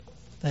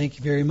Thank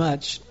you very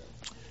much.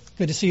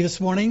 Good to see you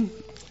this morning.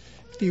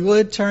 If you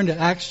would, turn to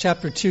Acts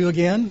chapter 2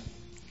 again.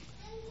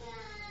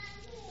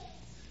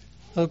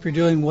 Hope you're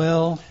doing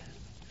well.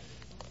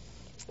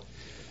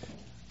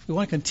 We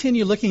want to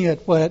continue looking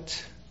at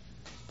what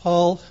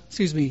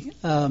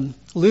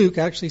Luke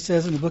actually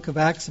says in the book of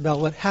Acts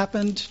about what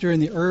happened during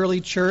the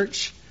early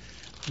church,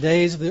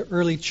 days of the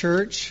early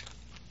church.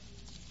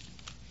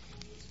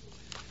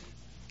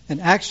 In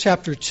Acts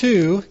chapter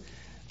 2,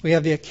 we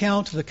have the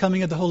account of the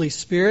coming of the Holy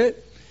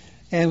Spirit,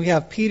 and we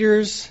have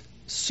Peter's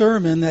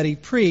sermon that he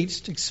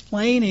preached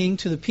explaining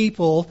to the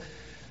people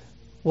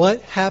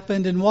what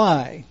happened and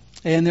why.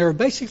 And there are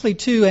basically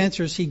two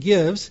answers he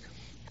gives.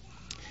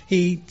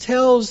 He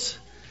tells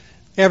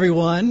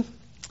everyone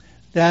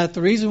that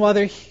the reason why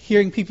they're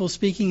hearing people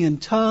speaking in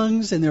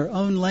tongues in their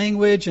own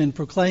language and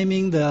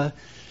proclaiming the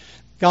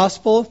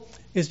gospel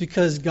is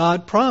because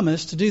God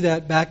promised to do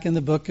that back in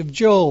the book of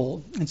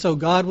Joel. And so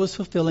God was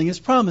fulfilling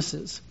his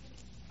promises.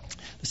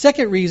 The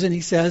second reason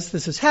he says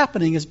this is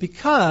happening is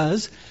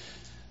because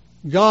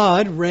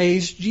God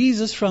raised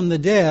Jesus from the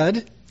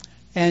dead,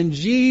 and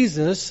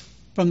Jesus,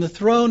 from the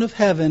throne of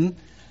heaven,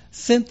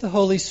 sent the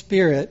Holy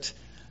Spirit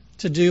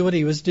to do what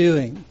he was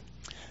doing.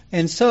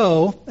 And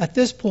so, at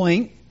this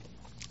point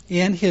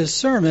in his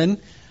sermon,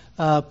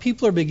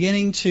 people are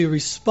beginning to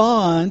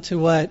respond to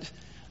what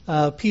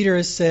Peter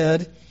has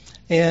said.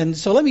 And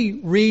so let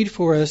me read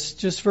for us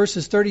just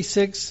verses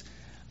 36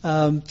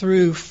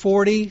 through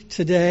 40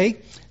 today.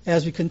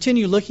 As we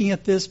continue looking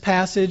at this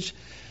passage,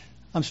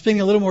 I'm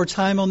spending a little more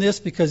time on this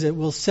because it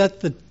will set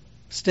the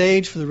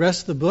stage for the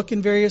rest of the book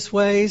in various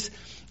ways.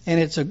 And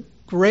it's a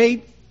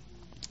great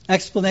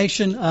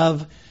explanation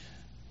of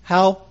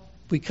how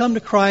we come to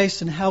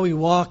Christ and how we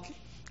walk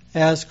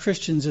as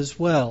Christians as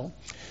well.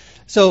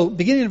 So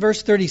beginning in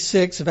verse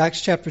 36 of Acts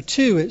chapter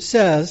 2, it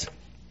says,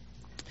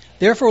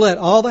 "Therefore let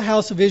all the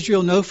house of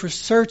Israel know for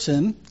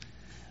certain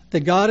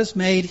that God has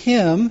made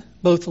him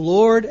both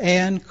Lord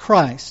and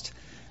Christ,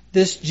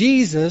 this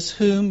Jesus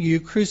whom you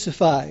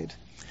crucified."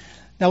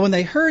 Now when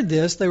they heard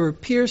this, they were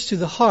pierced to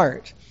the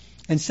heart,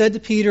 and said to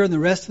Peter and the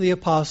rest of the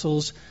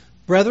apostles,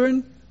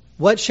 "Brethren,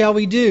 what shall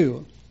we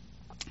do?"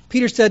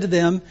 Peter said to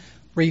them,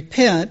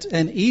 "Repent,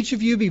 and each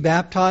of you be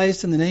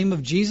baptized in the name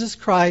of Jesus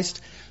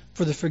Christ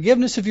for the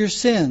forgiveness of your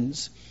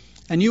sins,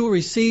 and you will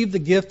receive the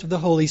gift of the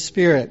Holy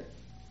Spirit.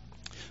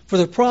 For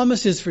the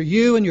promise is for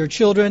you and your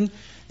children,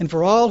 and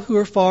for all who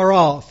are far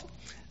off,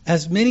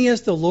 as many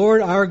as the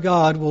Lord our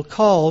God will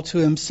call to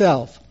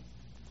himself."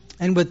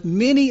 And with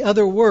many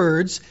other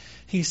words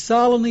he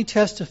solemnly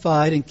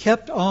testified and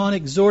kept on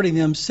exhorting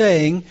them,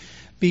 saying,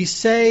 "Be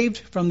saved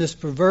from this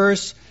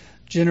perverse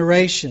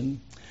generation."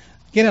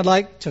 Again, I'd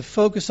like to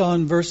focus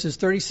on verses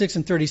 36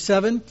 and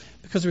 37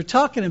 because we're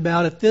talking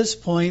about at this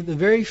point the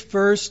very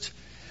first,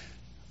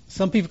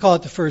 some people call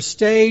it the first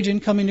stage in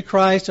coming to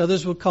Christ.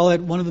 Others will call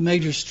it one of the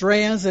major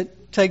strands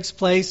that takes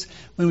place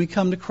when we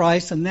come to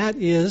Christ, and that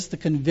is the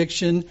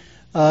conviction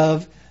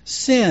of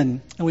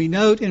sin. And we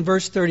note in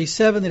verse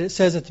 37 that it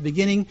says at the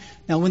beginning,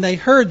 now when they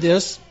heard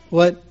this,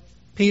 what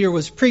Peter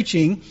was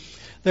preaching,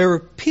 they were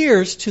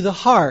pierced to the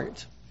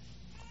heart.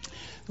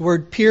 The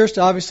word pierced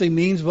obviously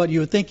means what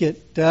you would think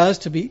it does,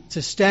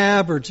 to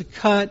stab or to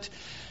cut.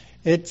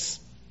 It's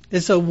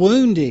a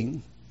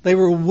wounding. They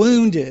were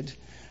wounded.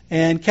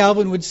 And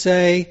Calvin would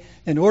say,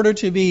 in order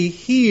to be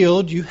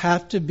healed, you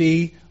have to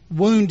be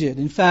wounded.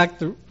 In fact,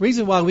 the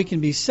reason why we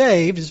can be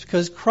saved is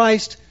because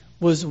Christ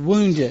was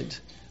wounded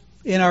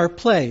in our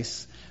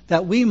place,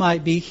 that we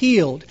might be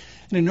healed.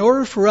 And in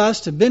order for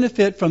us to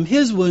benefit from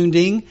his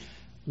wounding,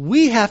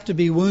 we have to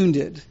be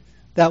wounded,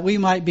 that we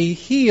might be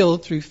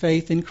healed through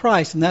faith in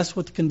Christ. And that's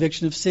what the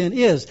conviction of sin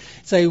is.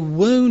 It's a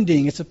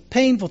wounding. It's a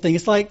painful thing.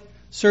 It's like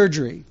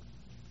surgery.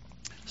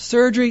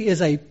 Surgery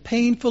is a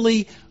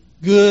painfully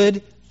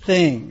good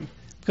thing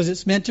because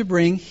it's meant to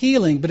bring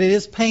healing, but it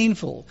is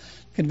painful.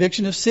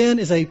 Conviction of sin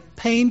is a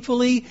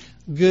painfully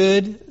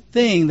good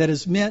thing that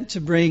is meant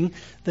to bring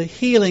the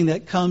healing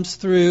that comes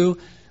through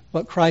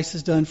what Christ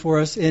has done for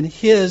us in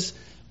his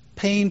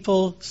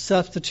painful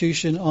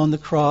substitution on the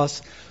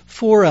cross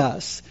for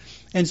us.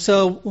 And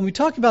so when we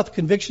talk about the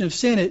conviction of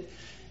sin,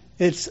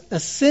 it's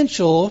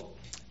essential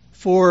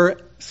for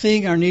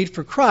seeing our need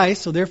for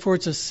Christ, so therefore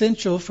it's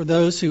essential for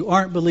those who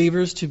aren't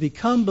believers to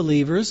become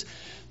believers,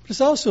 but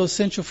it's also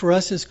essential for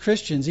us as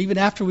Christians, even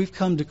after we've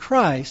come to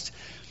Christ,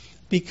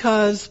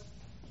 because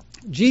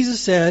Jesus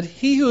said,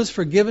 "He who is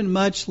forgiven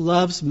much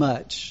loves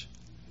much."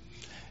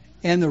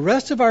 And the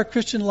rest of our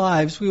Christian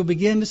lives, we will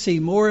begin to see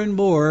more and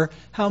more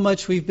how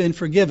much we've been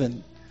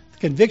forgiven. The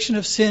conviction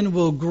of sin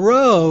will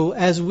grow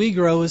as we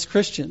grow as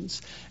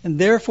Christians. And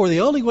therefore,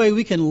 the only way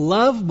we can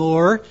love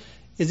more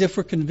is if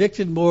we're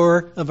convicted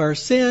more of our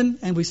sin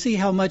and we see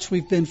how much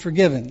we've been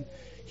forgiven.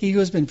 He who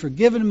has been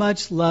forgiven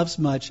much loves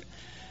much.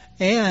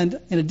 And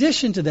in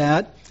addition to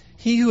that,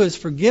 he who is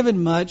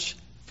forgiven much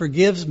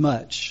forgives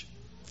much.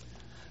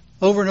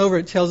 Over and over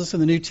it tells us in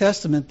the New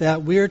Testament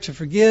that we are to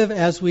forgive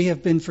as we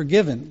have been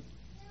forgiven.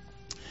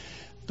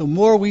 The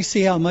more we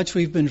see how much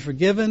we've been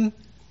forgiven,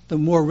 the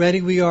more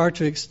ready we are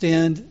to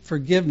extend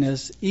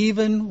forgiveness,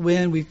 even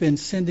when we've been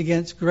sinned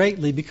against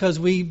greatly, because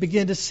we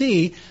begin to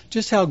see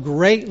just how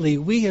greatly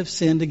we have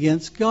sinned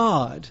against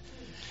God.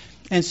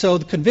 And so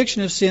the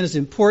conviction of sin is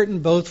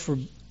important both for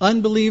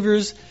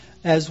unbelievers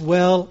as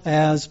well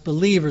as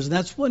believers. And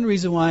that's one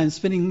reason why I'm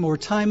spending more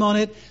time on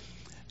it,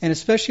 and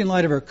especially in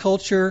light of our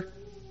culture.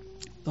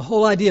 The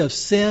whole idea of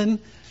sin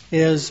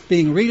is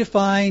being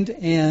redefined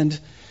and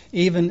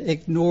even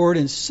ignored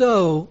in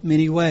so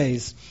many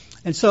ways.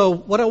 And so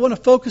what I want to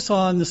focus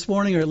on this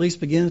morning, or at least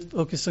begin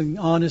focusing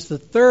on, is the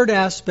third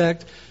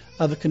aspect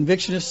of the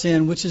conviction of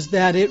sin, which is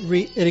that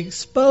it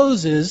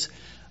exposes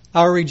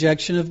our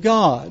rejection of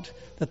God.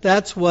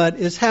 That's what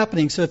is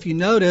happening. So if you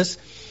notice,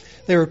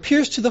 they were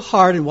pierced to the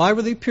heart. And why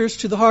were they pierced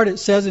to the heart? It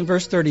says in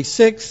verse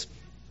 36,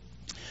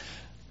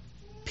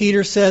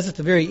 Peter says at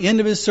the very end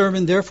of his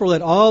sermon, "Therefore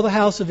let all the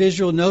house of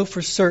Israel know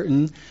for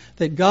certain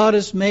that God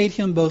has made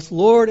him both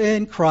Lord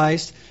and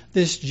Christ,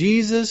 this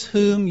Jesus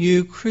whom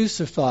you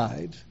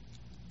crucified."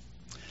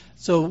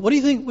 So what do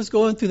you think was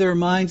going through their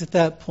minds at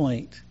that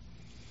point?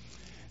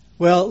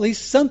 Well, at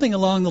least something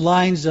along the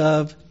lines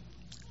of,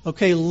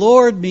 okay,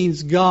 Lord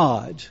means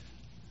God.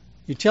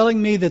 You're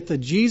telling me that the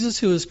Jesus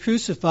who is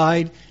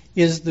crucified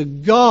is the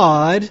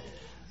God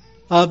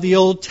of the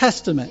Old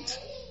Testament,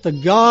 the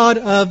God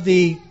of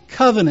the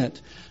covenant,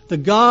 the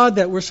God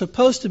that we're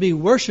supposed to be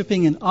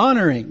worshiping and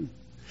honoring.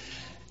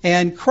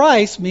 And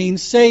Christ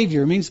means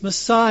Savior, means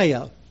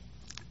Messiah,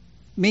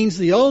 means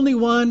the only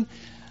one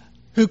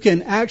who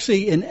can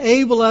actually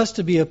enable us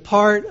to be a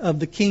part of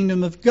the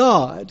kingdom of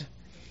God.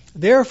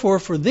 Therefore,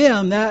 for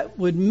them, that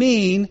would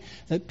mean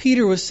that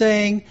Peter was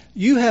saying,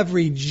 you have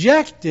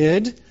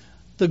rejected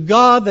the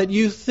God that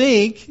you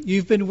think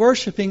you've been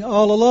worshiping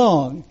all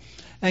along.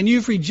 And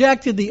you've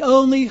rejected the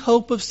only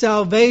hope of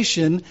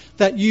salvation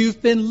that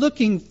you've been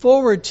looking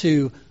forward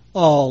to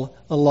all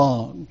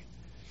along.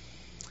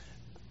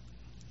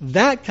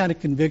 That kind of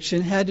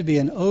conviction had to be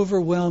an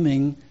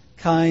overwhelming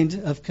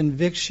kind of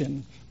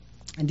conviction.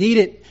 Indeed,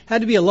 it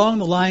had to be along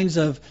the lines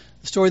of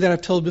the story that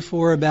I've told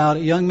before about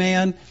a young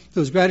man who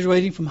was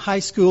graduating from high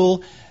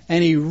school,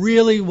 and he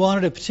really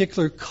wanted a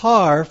particular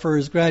car for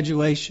his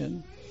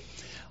graduation.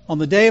 On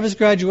the day of his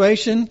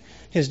graduation,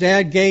 his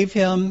dad gave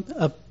him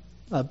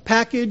a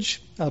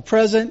package, a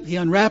present. He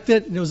unwrapped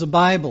it, and it was a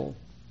Bible.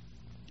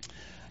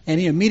 And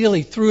he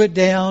immediately threw it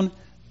down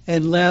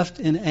and left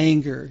in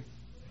anger.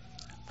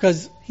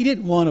 Because he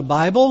didn't want a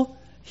Bible,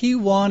 he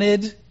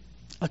wanted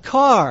a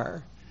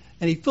car.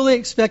 And he fully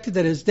expected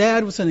that his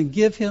dad was going to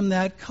give him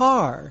that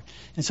car.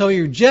 And so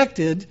he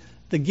rejected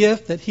the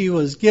gift that he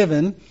was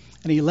given,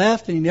 and he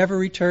left, and he never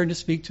returned to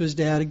speak to his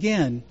dad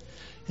again.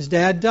 His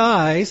dad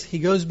dies. He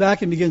goes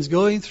back and begins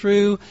going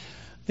through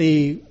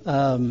the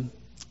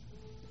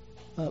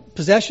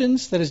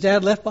possessions that his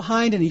dad left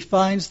behind, and he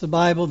finds the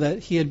Bible that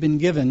he had been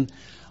given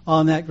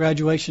on that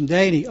graduation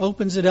day, and he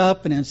opens it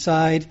up, and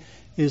inside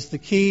is the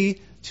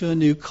key to a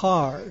new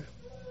car,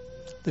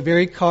 the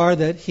very car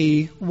that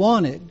he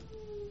wanted.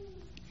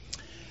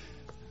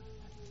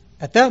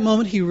 At that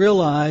moment, he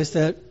realized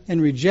that in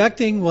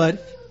rejecting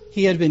what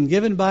he had been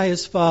given by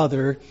his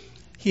father,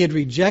 he had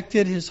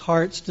rejected his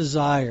heart's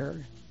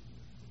desire,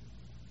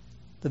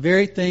 the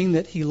very thing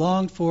that he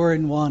longed for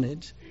and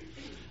wanted.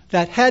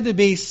 That had to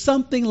be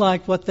something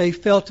like what they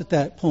felt at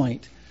that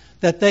point,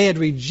 that they had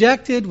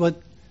rejected what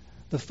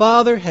the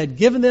Father had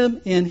given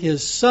them in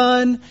His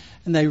Son,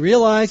 and they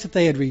realized that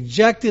they had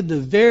rejected the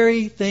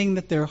very thing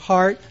that their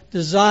heart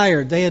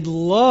desired. They had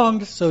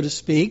longed, so to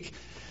speak,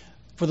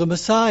 for the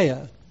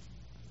Messiah,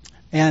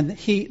 and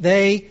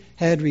they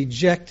had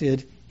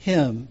rejected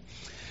Him.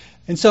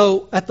 And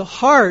so at the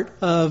heart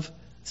of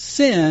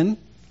sin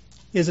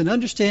is an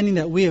understanding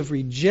that we have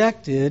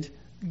rejected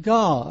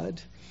God.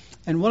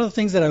 And one of the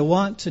things that I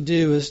want to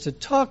do is to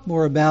talk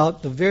more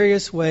about the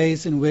various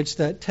ways in which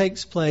that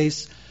takes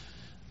place,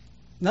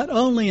 not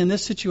only in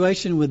this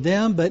situation with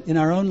them, but in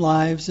our own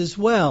lives as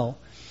well.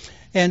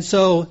 And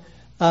so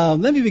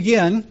let me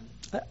begin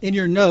in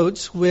your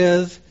notes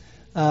with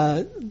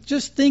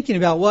just thinking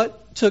about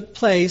what took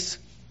place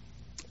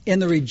in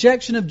the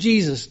rejection of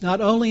Jesus, not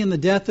only in the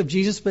death of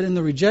Jesus, but in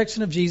the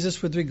rejection of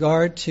Jesus with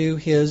regard to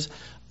His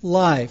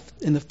life.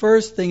 And the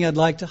first thing I'd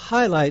like to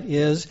highlight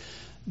is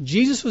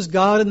Jesus was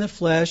God in the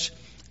flesh,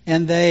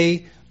 and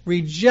they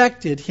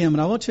rejected Him.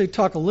 And I want to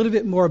talk a little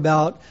bit more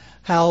about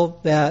how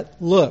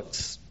that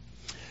looks.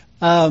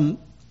 Probably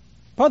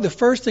the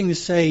first thing to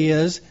say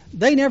is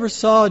they never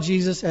saw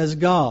Jesus as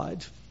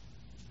God.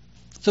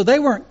 So they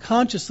weren't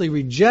consciously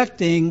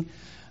rejecting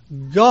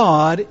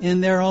God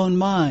in their own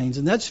minds.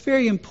 And that's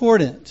very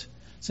important.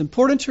 It's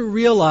important to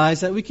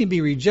realize that we can be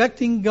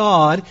rejecting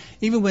God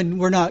even when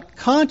we're not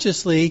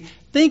consciously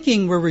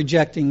thinking we're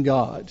rejecting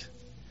God.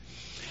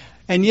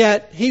 And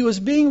yet, He was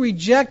being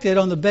rejected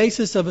on the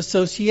basis of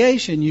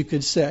association, you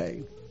could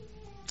say.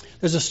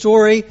 There's a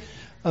story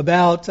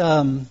about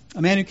a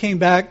man who came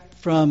back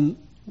from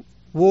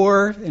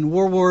war in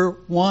World War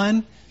I,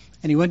 and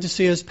he went to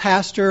see his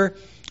pastor,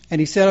 and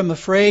he said, "I'm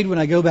afraid when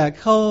I go back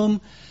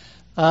home,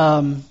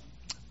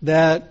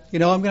 that, I'm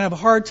going to have a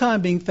hard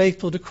time being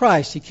faithful to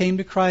Christ. He came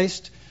to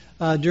Christ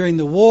during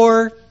the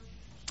war,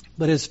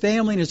 but his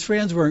family and his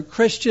friends weren't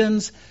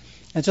Christians.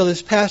 And so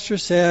this pastor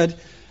said,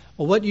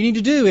 well, what you need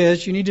to do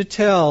is you need to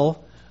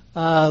tell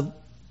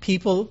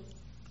people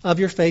of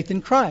your faith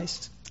in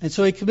Christ. And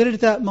so he committed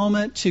at that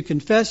moment to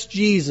confess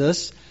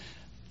Jesus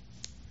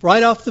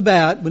right off the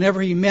bat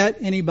whenever he met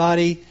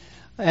anybody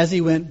as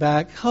he went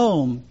back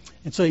home.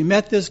 And so he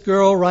met this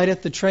girl right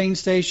at the train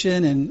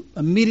station and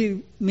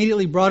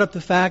immediately brought up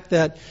the fact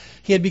that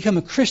he had become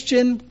a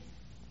Christian.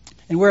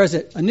 And whereas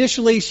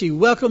initially she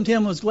welcomed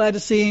him, was glad to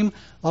see him,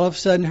 all of a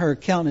sudden her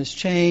countenance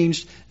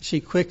changed. She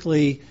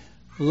quickly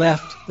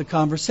left the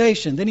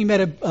conversation. Then he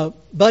met a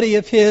buddy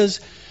of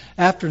his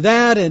after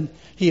that, and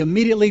he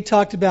immediately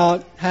talked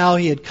about how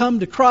he had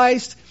come to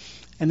Christ.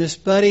 And this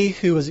buddy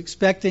who was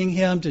expecting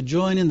him to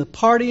join in the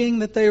partying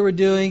that they were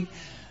doing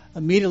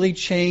immediately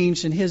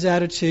changed in his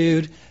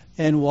attitude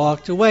and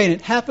walked away. And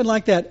it happened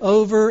like that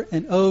over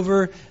and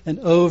over and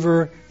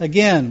over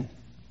again.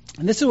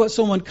 And this is what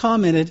someone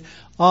commented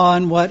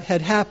on what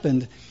had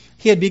happened.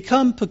 He had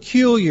become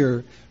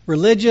peculiar,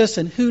 religious,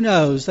 and who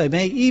knows, they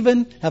may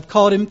even have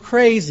called him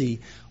crazy.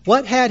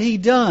 What had he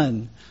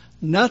done?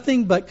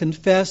 Nothing but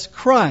confess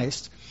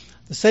Christ.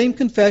 The same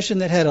confession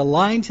that had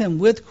aligned him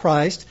with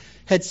Christ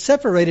had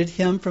separated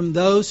him from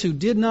those who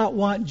did not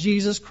want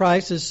Jesus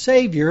Christ as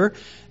Savior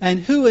and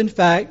who, in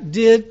fact,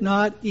 did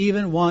not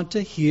even want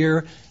to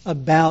hear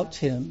about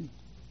him.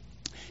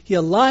 He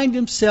aligned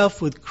himself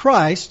with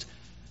Christ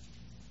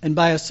and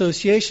by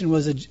association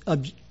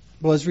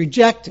was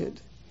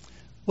rejected.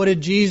 What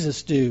did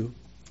Jesus do?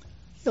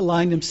 He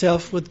aligned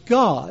himself with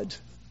God,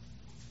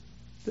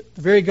 the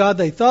very God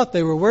they thought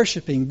they were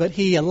worshiping, but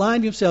he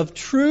aligned himself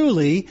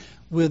truly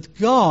with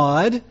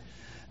God,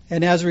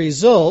 and as a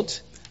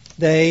result,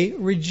 they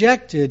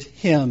rejected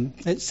him.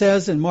 It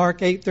says in Mark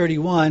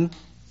 8:31,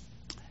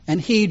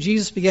 and he,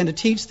 Jesus, began to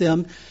teach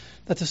them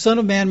that the Son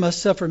of Man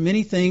must suffer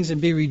many things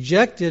and be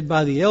rejected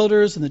by the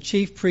elders and the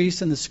chief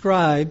priests and the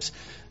scribes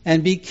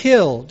and be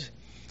killed,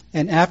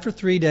 and after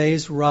 3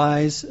 days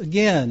rise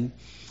again.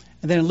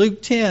 And then in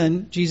Luke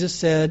 10, Jesus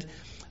said,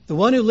 the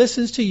one who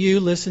listens to you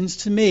listens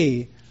to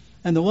me,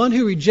 and the one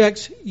who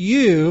rejects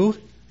you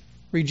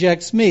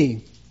rejects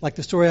me, like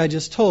the story I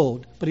just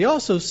told. But he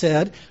also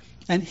said,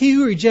 and he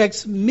who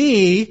rejects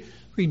me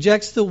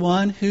rejects the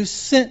one who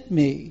sent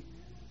me,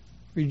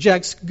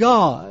 rejects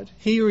God.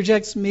 He who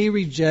rejects me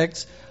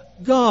rejects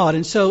God.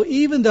 And so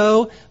even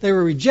though they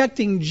were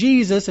rejecting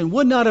Jesus and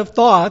would not have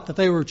thought that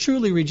they were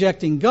truly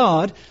rejecting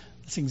God,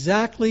 that's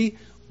exactly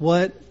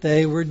what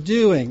they were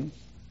doing.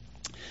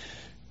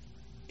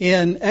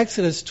 In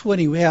Exodus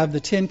 20, we have the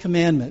Ten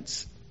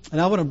Commandments. And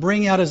I want to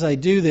bring out as I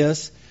do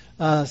this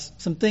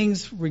some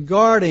things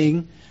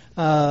regarding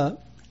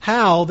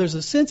how there's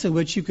a sense in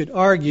which you could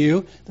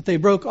argue that they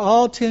broke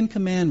all 10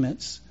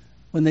 commandments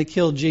when they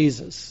killed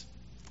Jesus,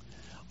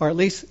 or at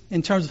least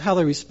in terms of how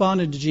they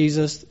responded to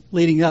Jesus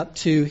leading up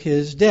to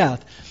his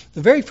death.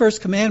 The very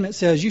first commandment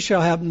says, you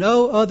shall have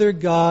no other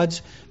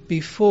gods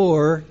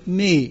before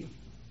me.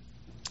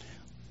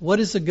 What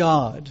is a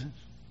god?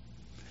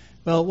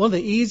 Well, one of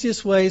the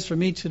easiest ways for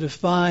me to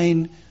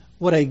define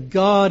what a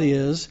god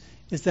is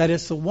that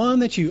it's the one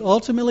that you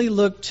ultimately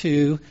look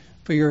to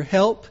for your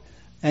help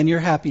and your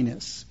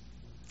happiness.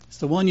 It's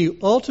the one you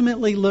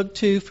ultimately look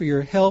to for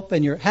your help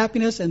and your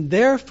happiness, and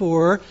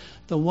therefore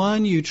the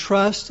one you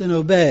trust and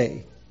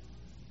obey.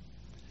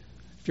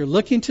 If you're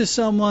looking to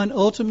someone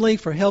ultimately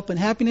for help and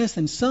happiness,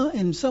 in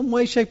some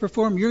way, shape, or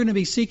form, you're going to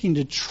be seeking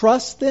to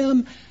trust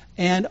them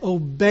and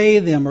obey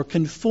them or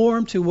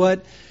conform to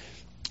what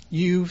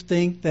you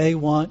think they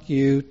want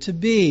you to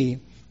be.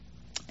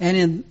 And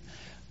in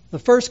the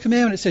first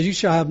commandment, it says, you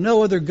shall have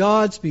no other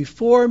gods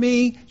before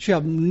me. You shall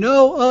have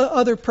no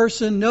other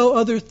person, no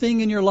other thing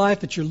in your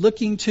life that you're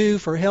looking to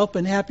for help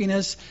and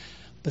happiness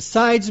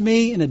besides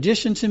me, in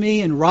addition to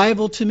me, and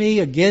rival to me,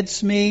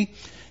 against me,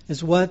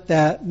 is what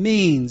that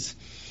means.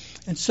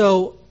 And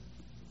so,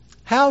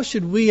 how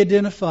should we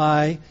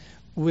identify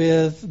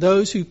with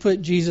those who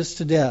put Jesus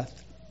to death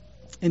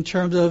in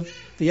terms of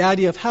the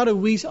idea of how do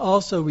we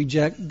also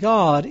reject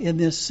God in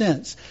this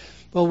sense?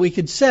 Well, we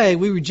could say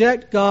we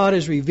reject God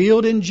as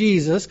revealed in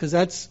Jesus, because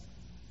that's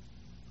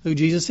who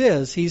Jesus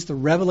is. He's the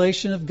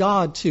revelation of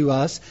God to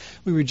us.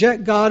 We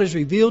reject God as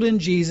revealed in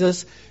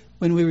Jesus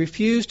when we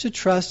refuse to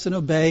trust and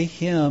obey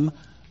Him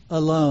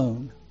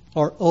alone,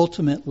 or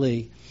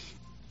ultimately.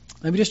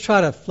 Let me just try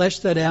to flesh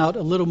that out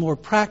a little more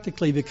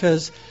practically,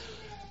 because,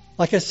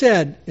 like I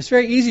said, it's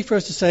very easy for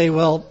us to say,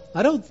 well,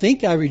 I don't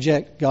think I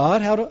reject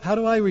God. How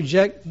do I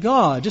reject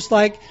God? Just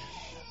like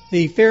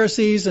the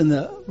Pharisees and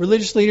the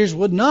religious leaders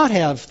would not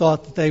have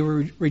thought that they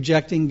were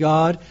rejecting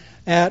God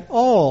at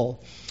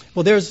all.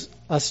 Well, there's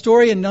a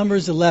story in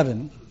Numbers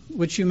 11,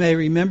 which you may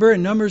remember.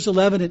 In Numbers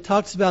 11, it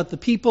talks about the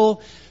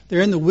people.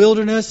 They're in the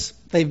wilderness.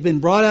 They've been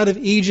brought out of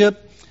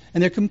Egypt,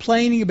 and they're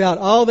complaining about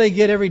all they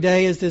get every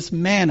day is this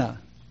manna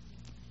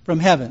from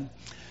heaven.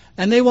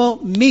 And they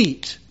want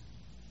meat.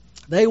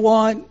 They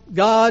want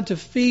God to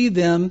feed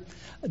them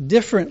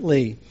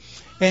differently.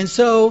 And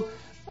so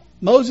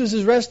Moses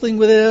is wrestling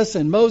with this,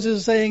 and Moses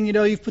is saying,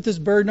 you've put this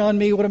burden on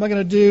me. What am I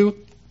going to do?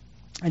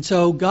 And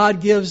so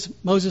God gives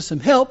Moses some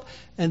help,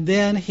 and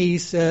then he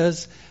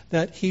says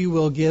that he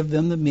will give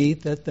them the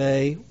meat that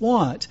they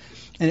want.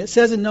 And it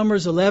says in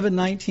Numbers 11,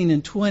 19,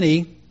 and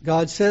 20,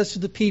 God says to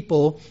the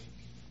people,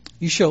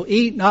 you shall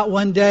eat not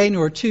 1 day,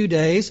 nor 2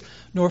 days,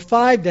 nor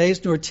 5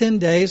 days, nor 10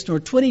 days, nor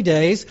 20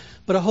 days,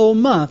 but a whole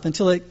month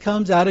until it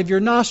comes out of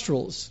your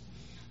nostrils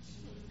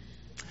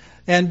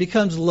and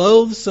becomes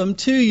loathsome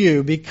to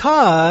you,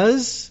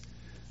 because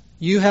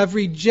you have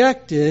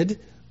rejected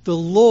the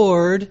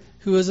Lord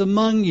who is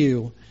among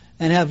you,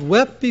 and have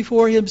wept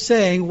before him,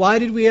 saying, why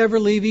did we ever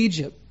leave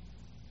Egypt?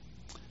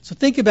 So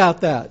think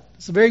about that.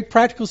 It's a very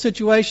practical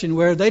situation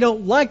where they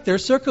don't like their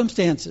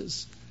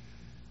circumstances.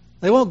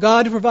 They want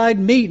God to provide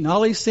meat, and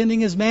all he's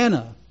sending is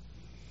manna.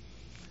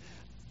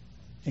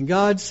 And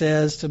God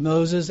says to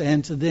Moses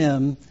and to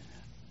them,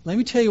 let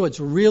me tell you what's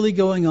really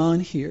going on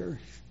here.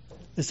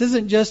 This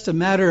isn't just a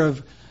matter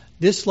of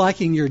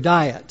disliking your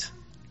diet.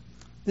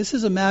 This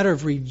is a matter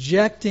of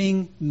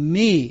rejecting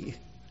me.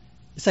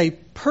 It's a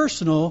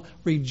personal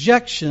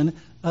rejection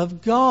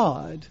of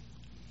God.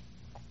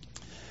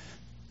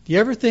 Do you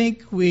ever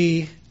think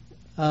we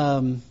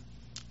do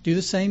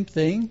the same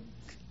thing?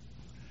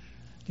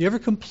 Do you ever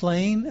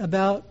complain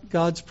about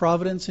God's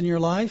providence in your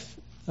life?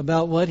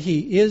 About what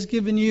he is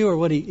giving you or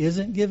what he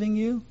isn't giving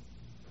you?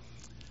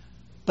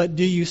 But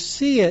do you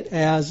see it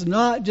as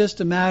not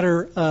just a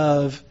matter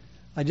of,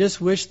 I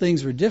just wish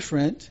things were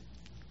different,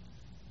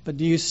 but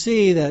do you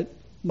see that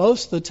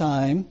most of the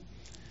time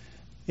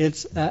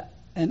it's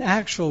an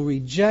actual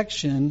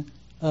rejection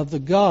of the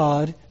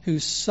God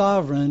who's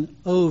sovereign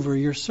over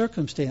your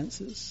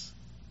circumstances?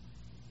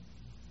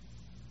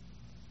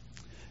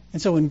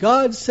 And so when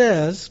God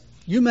says,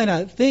 you may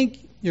not think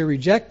you're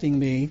rejecting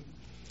me,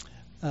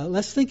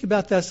 let's think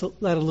about that a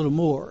little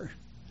more.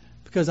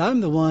 Because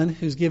I'm the one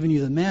who's giving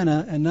you the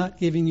manna and not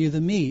giving you the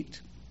meat.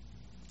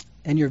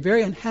 And you're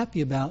very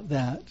unhappy about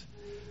that.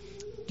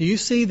 Do you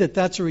see that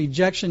that's a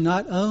rejection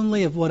not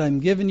only of what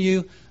I'm giving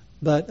you,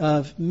 but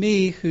of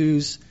me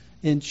who's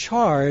in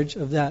charge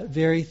of that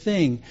very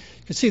thing?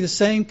 You can see the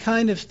same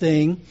kind of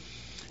thing,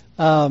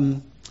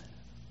 not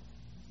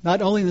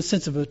only in the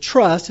sense of a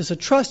trust, it's a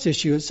trust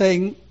issue. It's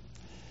saying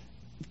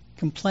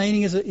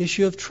complaining is an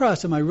issue of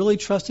trust. Am I really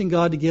trusting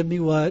God to give me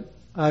what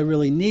I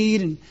really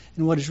need and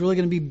what is really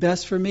going to be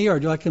best for me? Or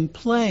do I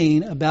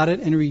complain about it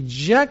and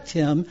reject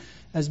him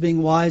as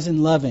being wise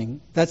and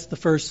loving? That's the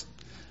first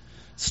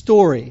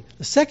story.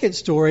 The second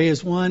story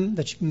is one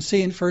that you can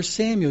see in 1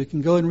 Samuel. You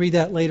can go and read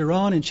that later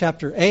on in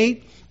chapter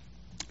 8,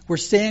 where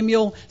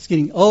Samuel is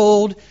getting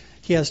old.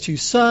 He has 2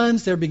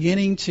 sons. They're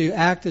beginning to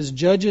act as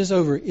judges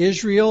over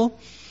Israel,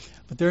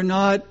 but they're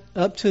not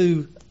up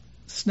to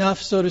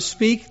snuff, so to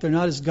speak. They're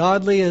not as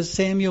godly as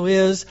Samuel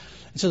is.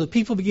 And so the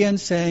people begin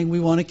saying, we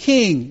want a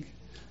king.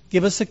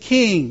 Give us a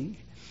king.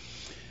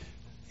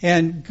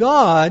 And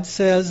God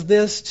says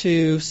this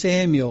to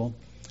Samuel,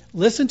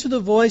 listen to the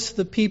voice of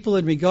the people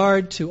in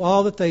regard to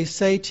all that they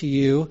say to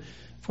you,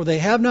 for they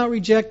have not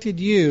rejected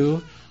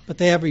you, but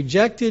they have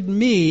rejected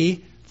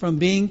me from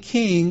being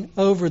king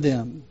over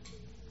them.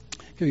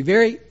 It can be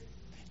very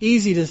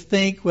easy to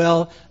think,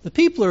 well, the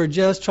people are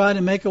just trying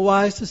to make a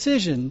wise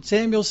decision.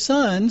 Samuel's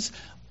sons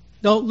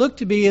don't look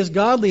to be as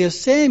godly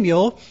as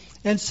Samuel,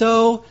 and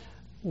so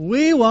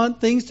we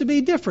want things to be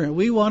different.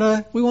 We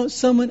want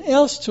someone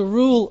else to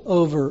rule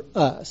over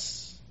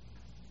us.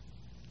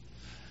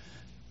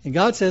 And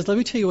God says, let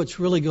me tell you what's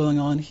really going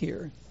on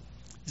here.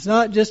 It's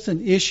not just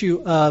an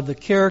issue of the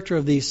character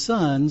of these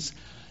sons.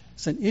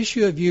 It's an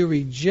issue of you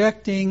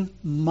rejecting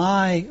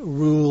my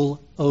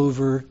rule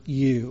over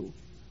you.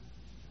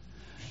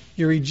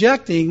 You're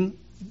rejecting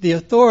the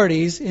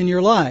authorities in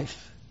your life.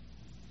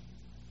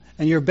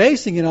 And you're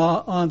basing it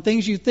on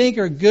things you think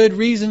are good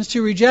reasons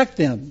to reject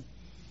them.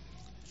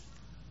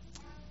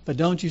 But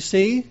don't you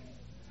see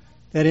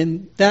that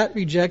in that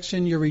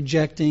rejection you're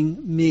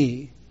rejecting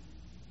me?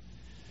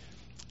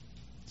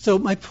 So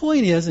my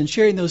point is, in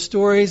sharing those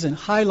stories and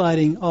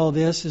highlighting all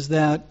this, is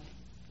that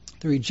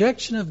the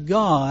rejection of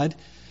God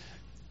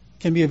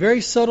can be a very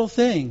subtle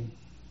thing.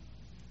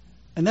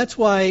 And that's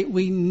why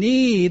we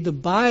need the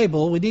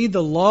Bible, we need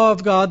the law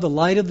of God, the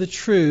light of the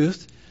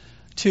truth,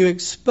 to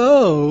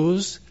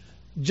expose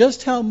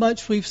just how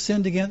much we've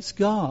sinned against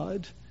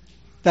God,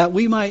 that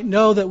we might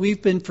know that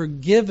we've been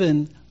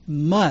forgiven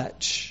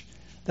much,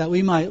 that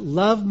we might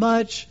love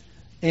much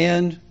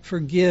and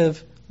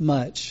forgive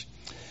much.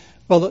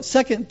 Well, the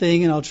second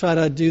thing, and I'll try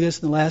to do this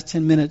in the last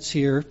 10 minutes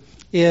here,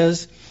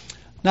 is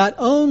not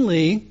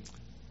only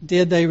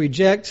did they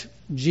reject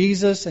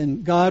Jesus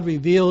and God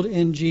revealed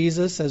in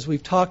Jesus, as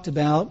we've talked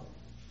about,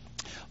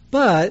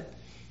 but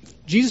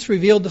Jesus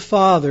revealed the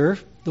Father,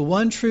 the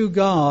one true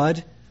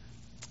God,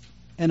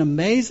 and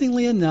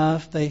amazingly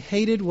enough, they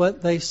hated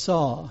what they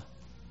saw.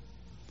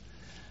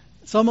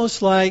 It's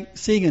almost like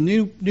seeing a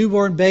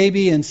newborn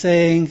baby and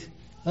saying,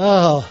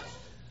 oh,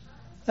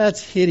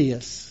 that's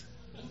hideous.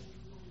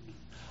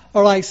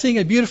 Or like seeing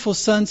a beautiful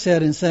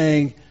sunset and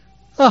saying,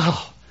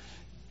 oh,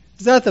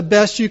 Is that the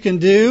best you can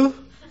do?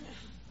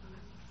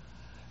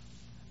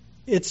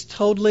 It's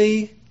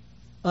totally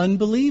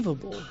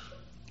unbelievable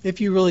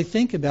if you really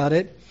think about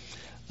it.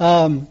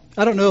 I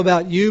don't know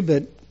about you,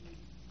 but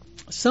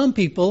some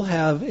people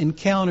have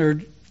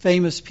encountered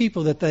famous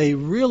people that they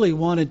really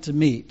wanted to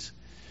meet.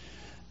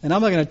 And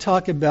I'm not going to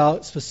talk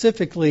about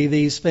specifically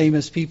these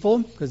famous people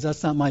because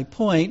that's not my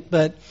point.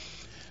 But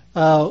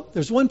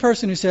there's one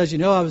person who says,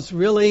 I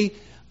really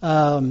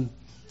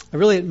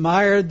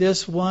admired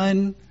this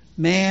one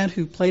man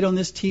who played on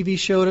this TV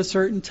show at a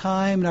certain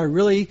time, and I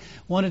really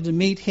wanted to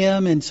meet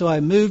him. And so I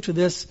moved to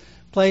this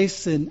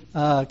place in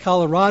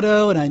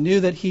Colorado, and I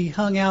knew that he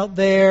hung out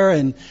there,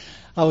 and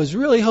I was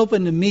really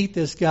hoping to meet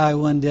this guy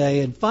one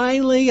day. And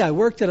finally, I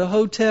worked at a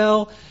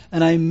hotel,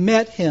 and I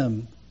met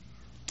him.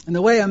 And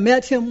the way I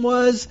met him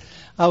was,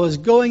 I was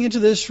going into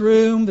this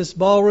room, this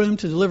ballroom,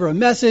 to deliver a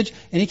message,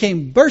 and he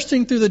came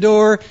bursting through the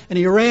door, and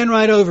he ran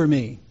right over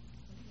me.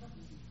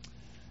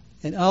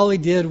 And all he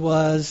did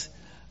was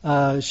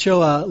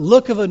show a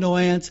look of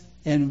annoyance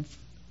and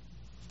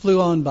flew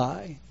on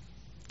by.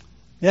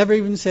 Never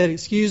even said,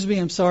 "Excuse me,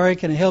 I'm sorry,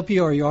 can I help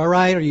you? Are you all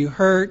right? Are you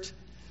hurt?"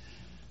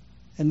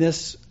 And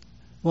this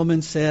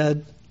woman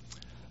said,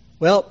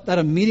 "Well, that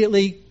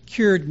immediately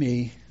cured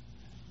me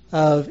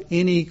of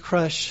any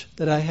crush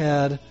that I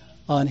had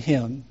on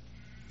him."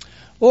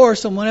 Or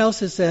someone else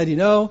has said,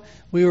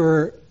 we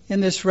were in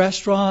this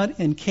restaurant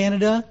in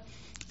Canada,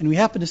 and we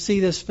happened to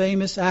see this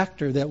famous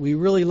actor that we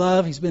really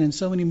love. He's been in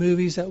so many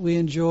movies that we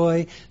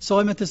enjoy. Saw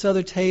him at this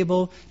other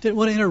table. Didn't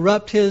want to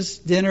interrupt his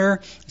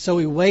dinner, so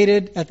we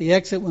waited at the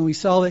exit when we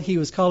saw that he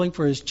was calling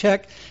for his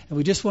check, and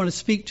we just wanted to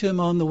speak to him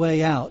on the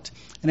way out.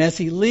 And as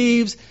he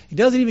leaves, he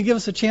doesn't even give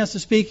us a chance to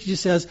speak. He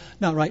just says,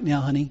 "Not right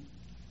now, honey.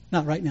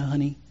 Not right now,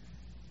 honey."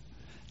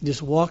 He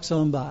just walks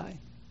on by.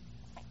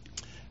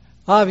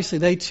 Obviously,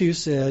 they too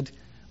said,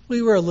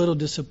 we were a little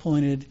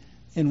disappointed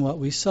in what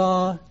we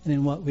saw and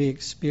in what we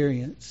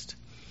experienced.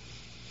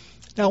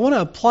 Now, I want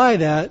to apply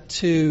that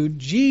to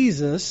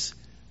Jesus,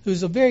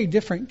 who's a very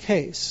different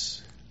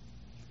case.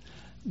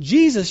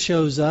 Jesus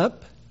shows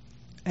up,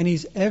 and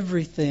he's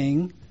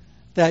everything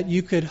that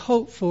you could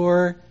hope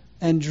for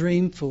and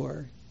dream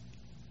for.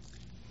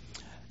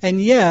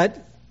 And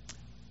yet,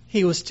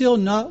 he was still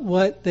not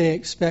what they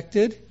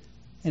expected,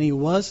 and he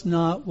was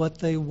not what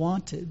they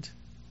wanted.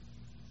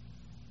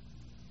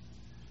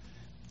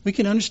 We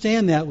can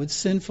understand that with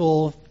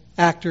sinful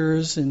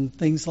actors and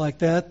things like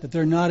that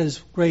they're not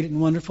as great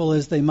and wonderful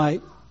as they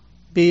might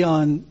be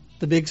on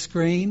the big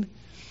screen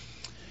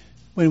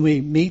when we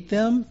meet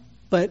them.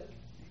 But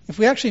if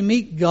we actually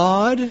meet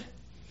God,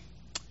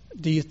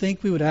 do you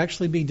think we would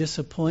actually be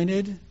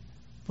disappointed?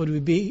 Would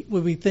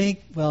we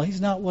think, well,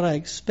 he's not what I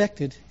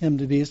expected him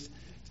to be. It's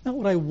not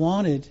what I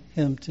wanted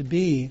him to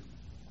be.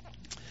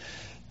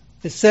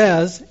 It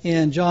says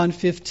in John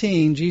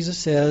 15, Jesus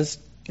says,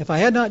 "If I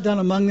had not done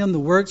among them the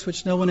works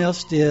which no one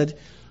else did,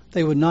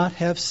 they would not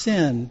have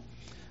sinned.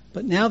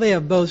 But now they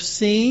have both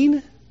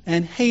seen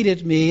and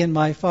hated me and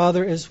my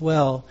Father as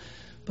well.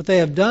 But they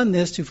have done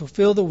this to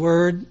fulfill the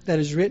word that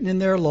is written in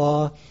their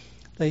law.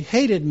 They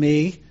hated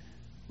me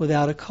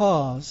without a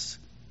cause."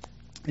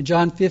 In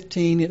John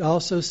 15, it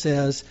also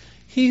says,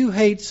 "He who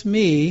hates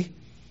me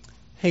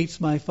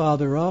hates my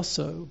Father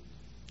also."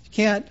 You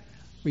can't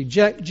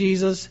reject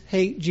Jesus,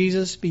 hate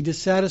Jesus, be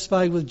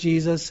dissatisfied with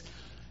Jesus,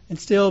 and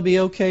still be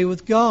okay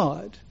with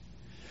God.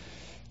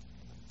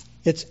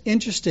 It's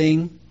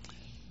interesting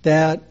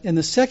that in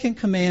the second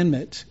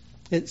commandment,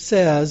 it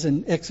says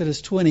in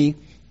Exodus 20,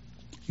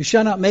 "You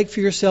shall not make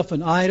for yourself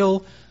an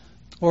idol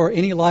or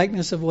any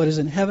likeness of what is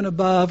in heaven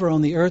above or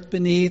on the earth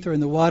beneath or in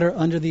the water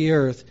under the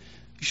earth.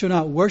 You shall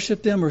not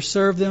worship them or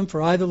serve them,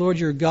 for I, the Lord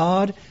your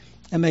God,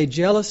 am a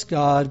jealous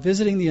God,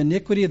 visiting the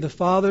iniquity of the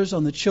fathers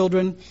on the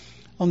children,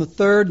 on the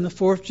third and the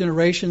fourth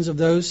generations of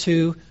those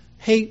who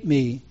hate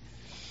me,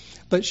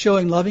 but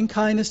showing loving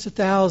kindness to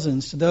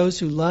thousands, to those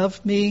who love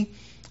me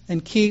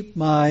and keep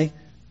my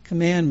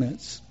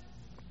commandments."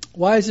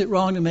 Why is it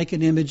wrong to make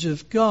an image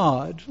of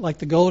God, like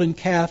the golden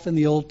calf in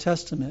the Old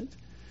Testament?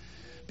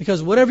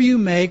 Because whatever you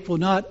make will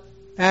not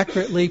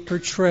accurately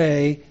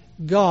portray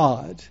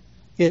God.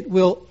 It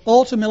will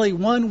ultimately,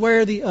 one way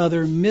or the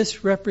other,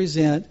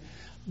 misrepresent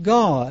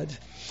God.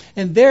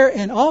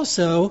 And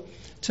also,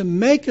 to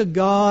make a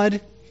God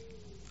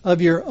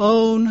of your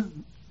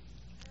own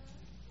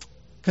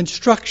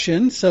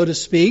construction, so to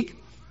speak,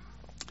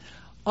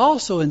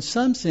 also in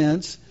some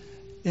sense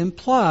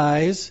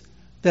implies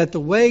that the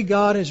way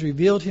God has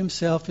revealed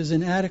himself is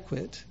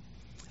inadequate,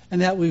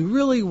 and that we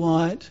really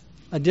want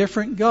a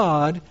different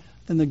God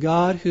than the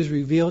God who's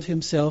revealed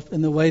himself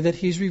in the way that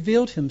he's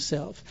revealed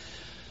himself.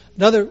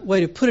 Another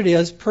way to put it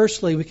is,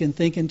 personally, we can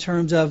think in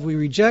terms of we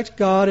reject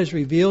God as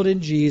revealed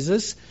in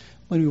Jesus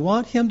when we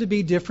want him to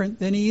be different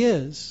than he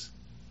is.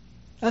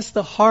 That's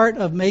the heart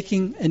of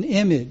making an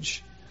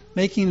image,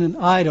 making an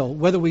idol.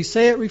 Whether we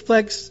say it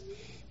reflects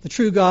the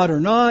true God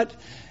or not,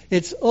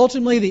 it's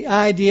ultimately the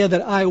idea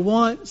that I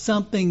want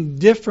something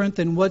different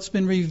than what's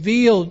been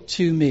revealed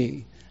to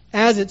me,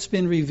 as it's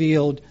been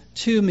revealed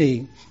to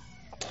me.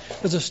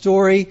 There's a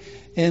story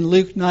in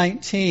Luke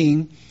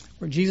 19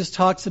 where Jesus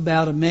talks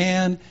about a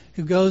man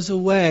who goes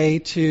away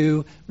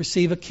to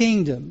receive a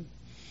kingdom.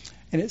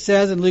 And it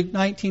says in Luke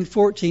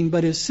 19:14,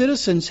 "But his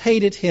citizens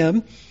hated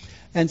him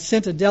and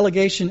sent a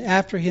delegation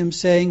after him,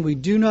 saying, 'We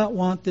do not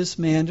want this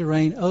man to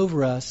reign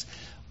over us.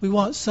 We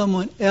want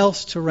someone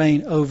else to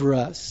reign over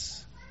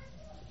us.'"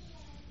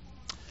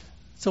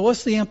 So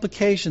what's the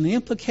implication? The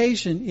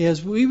implication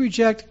is we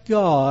reject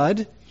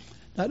God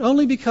not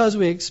only because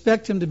we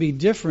expect him to be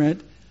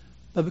different,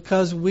 but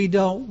because we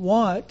don't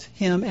want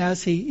him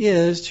as he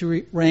is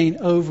to reign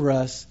over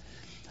us.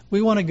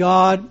 We want a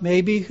God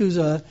maybe who's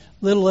a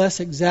little less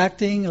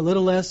exacting, a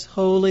little less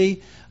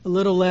holy, a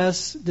little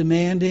less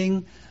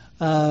demanding.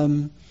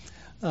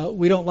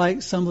 We don't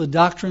like some of the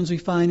doctrines we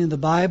find in the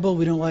Bible.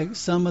 We don't like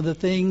some of the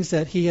things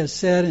that he has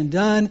said and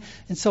done.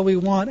 And so we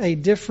want a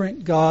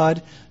different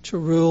God to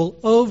rule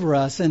over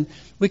us. And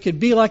we could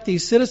be like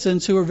these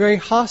citizens who are very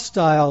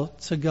hostile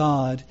to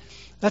God.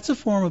 That's a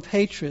form of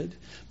hatred.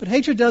 But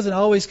hatred doesn't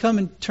always come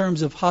in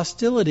terms of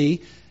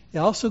hostility. It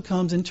also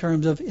comes in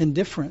terms of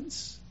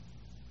indifference.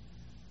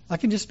 I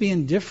can just be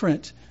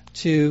indifferent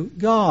to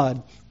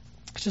God.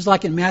 It's just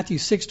like in Matthew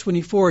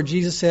 6:24,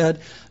 Jesus said,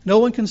 "No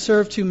one can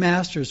serve two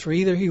masters, for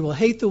either he will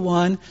hate the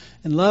one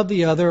and love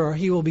the other, or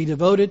he will be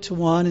devoted to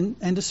one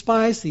and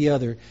despise the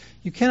other.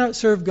 You cannot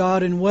serve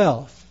God and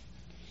wealth."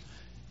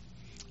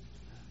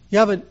 You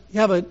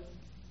have a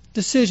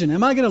decision.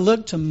 Am I going to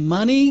look to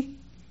money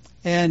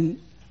and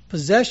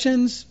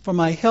possessions for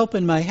my help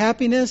and my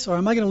happiness, or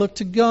am I going to look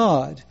to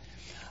God?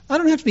 I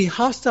don't have to be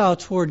hostile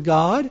toward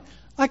God.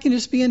 I can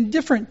just be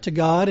indifferent to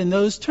God in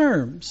those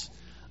terms.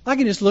 I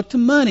can just look to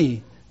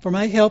money for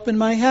my help and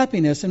my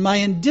happiness. And my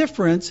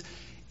indifference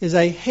is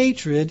a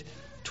hatred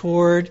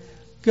toward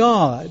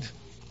God.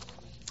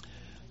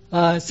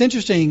 It's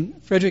interesting,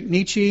 Friedrich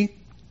Nietzsche,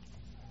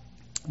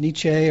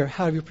 or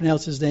however you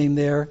pronounce his name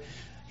there,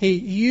 he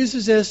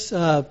uses this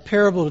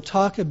parable to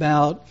talk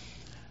about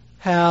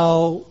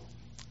how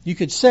you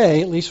could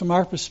say, at least from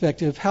our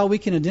perspective, how we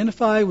can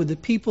identify with the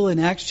people in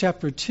Acts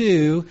chapter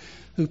 2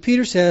 who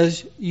Peter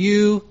says,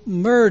 "You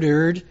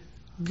murdered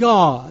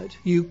God.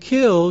 You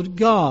killed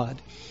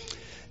God."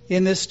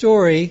 In this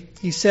story,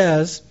 he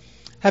says,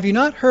 "Have you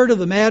not heard of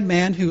the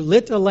madman who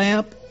lit a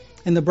lamp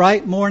in the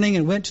bright morning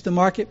and went to the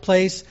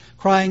marketplace,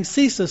 crying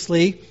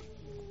ceaselessly,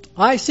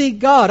 'I seek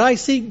God, I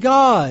seek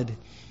God'?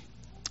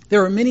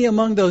 There were many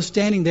among those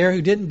standing there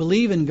who didn't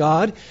believe in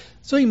God,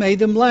 so he made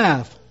them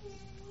laugh.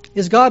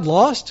 'Is God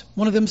lost?'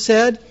 one of them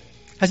said.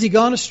 'Has he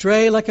gone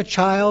astray like a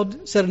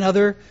child?' said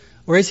another.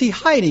 'Or is he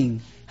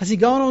hiding? Has he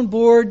gone on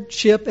board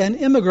ship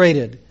and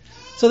emigrated?'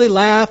 So they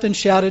laughed and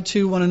shouted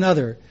to one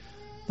another.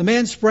 The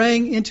man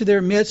sprang into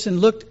their midst and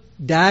looked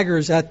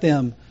daggers at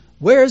them.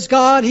 'Where is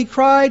God?' he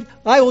cried.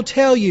 'I will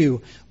tell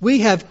you.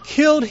 We have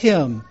killed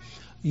him.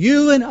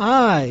 You and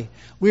I.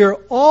 We are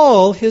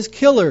all his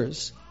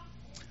killers.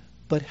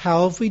 But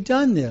how have we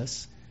done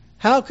this?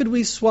 How could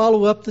we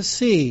swallow up the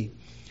sea?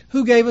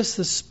 Who gave us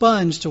the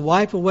sponge to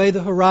wipe away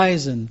the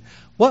horizon?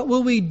 What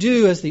will we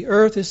do as the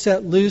earth is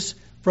set loose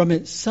from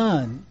its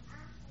sun?"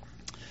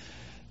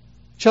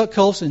 Chuck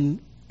Colson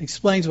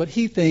explains what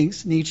he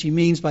thinks Nietzsche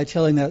means by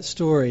telling that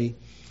story.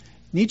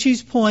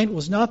 Nietzsche's point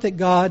was not that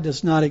God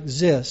does not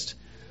exist,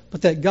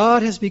 but that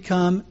God has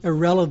become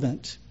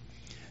irrelevant.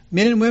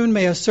 Men and women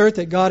may assert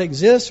that God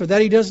exists or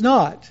that he does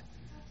not,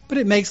 but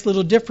it makes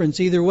little difference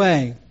either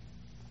way.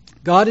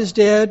 God is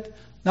dead,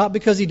 not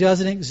because he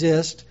doesn't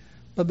exist,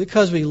 but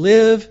because we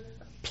live,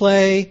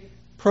 play,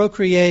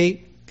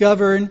 procreate,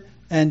 govern,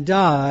 and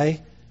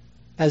die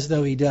as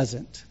though he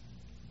doesn't.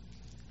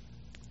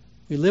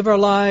 We live our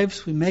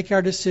lives, we make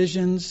our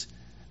decisions,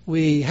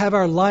 we have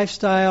our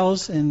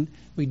lifestyles, and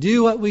we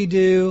do what we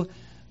do,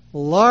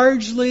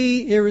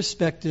 largely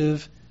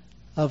irrespective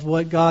of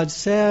what God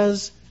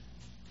says,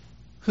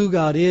 who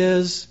God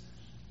is,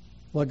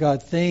 what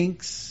God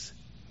thinks.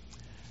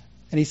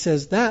 And he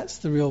says that's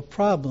the real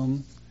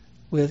problem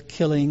with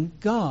killing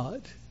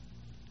God.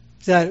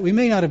 That we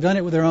may not have done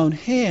it with our own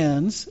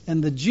hands,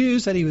 and the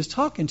Jews that he was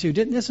talking to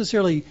didn't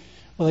necessarily,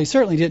 well, they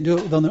certainly didn't do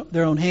it with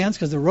their own hands,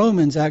 because the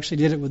Romans actually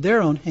did it with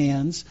their own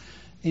hands.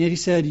 And yet he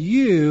said,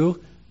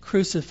 "You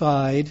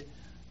crucified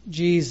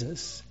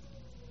Jesus."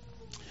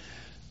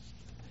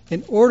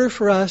 In order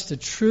for us to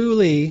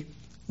truly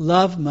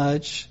love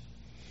much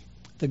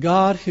the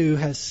God who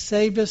has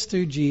saved us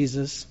through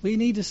Jesus, we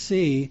need to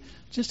see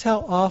just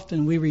how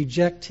often we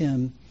reject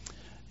him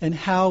and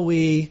how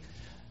we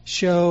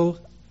show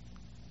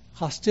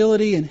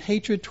hostility and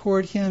hatred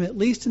toward him, at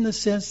least in the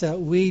sense that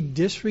we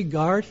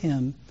disregard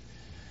him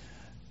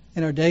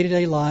in our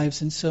day-to-day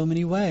lives in so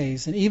many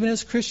ways. And even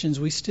as Christians,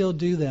 we still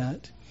do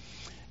that.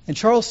 And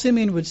Charles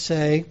Simeon would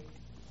say,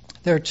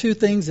 there are two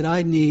things that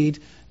I need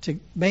to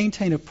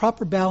maintain a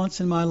proper balance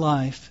in my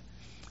life: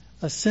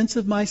 a sense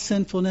of my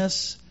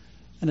sinfulness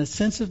and a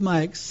sense of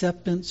my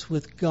acceptance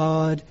with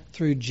God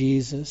through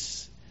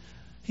Jesus.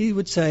 He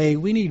would say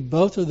we need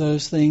both of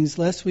those things,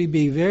 lest we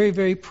be very,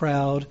 very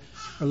proud,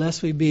 or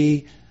lest we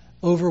be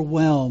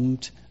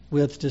overwhelmed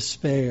with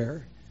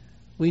despair.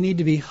 We need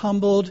to be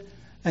humbled,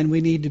 and we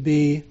need to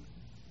be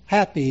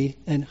happy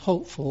and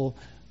hopeful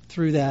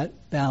through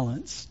that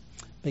balance.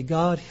 May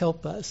God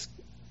help us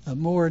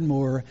more and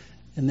more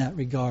in that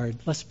regard.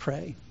 Let's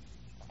pray.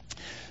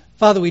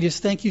 Father, we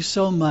just thank you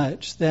so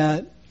much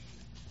that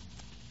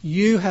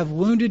you have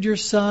wounded your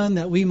Son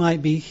that we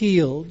might be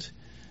healed,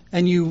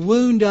 and you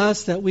wound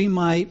us that we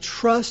might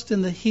trust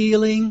in the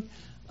healing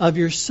of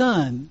your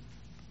Son.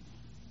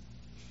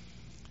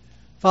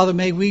 Father,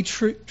 may we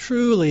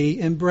truly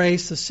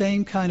embrace the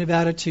same kind of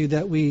attitude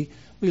that we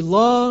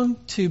long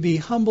to be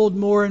humbled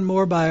more and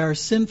more by our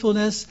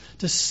sinfulness,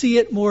 to see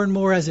it more and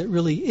more as it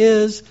really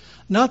is,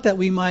 not that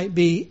we might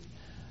be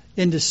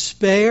in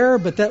despair,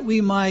 but that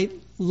we might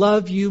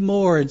love you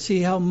more and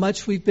see how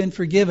much we've been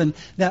forgiven,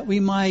 that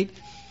we might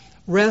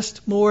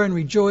rest more and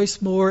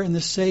rejoice more in the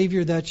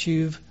Savior that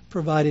you've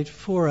provided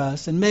for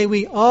us. And may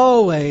we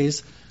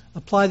always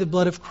apply the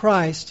blood of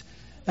Christ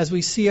as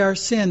we see our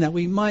sin, that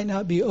we might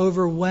not be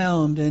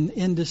overwhelmed and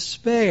in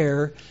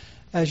despair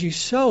as you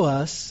show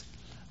us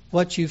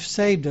what you've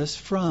saved us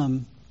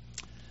from.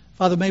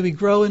 Father, may we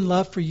grow in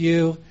love for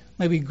you.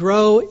 May we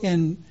grow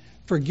in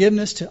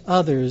forgiveness to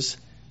others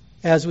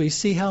as we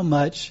see how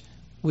much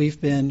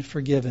we've been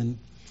forgiven.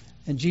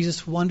 In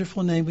Jesus'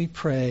 wonderful name we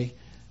pray.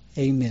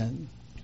 Amen.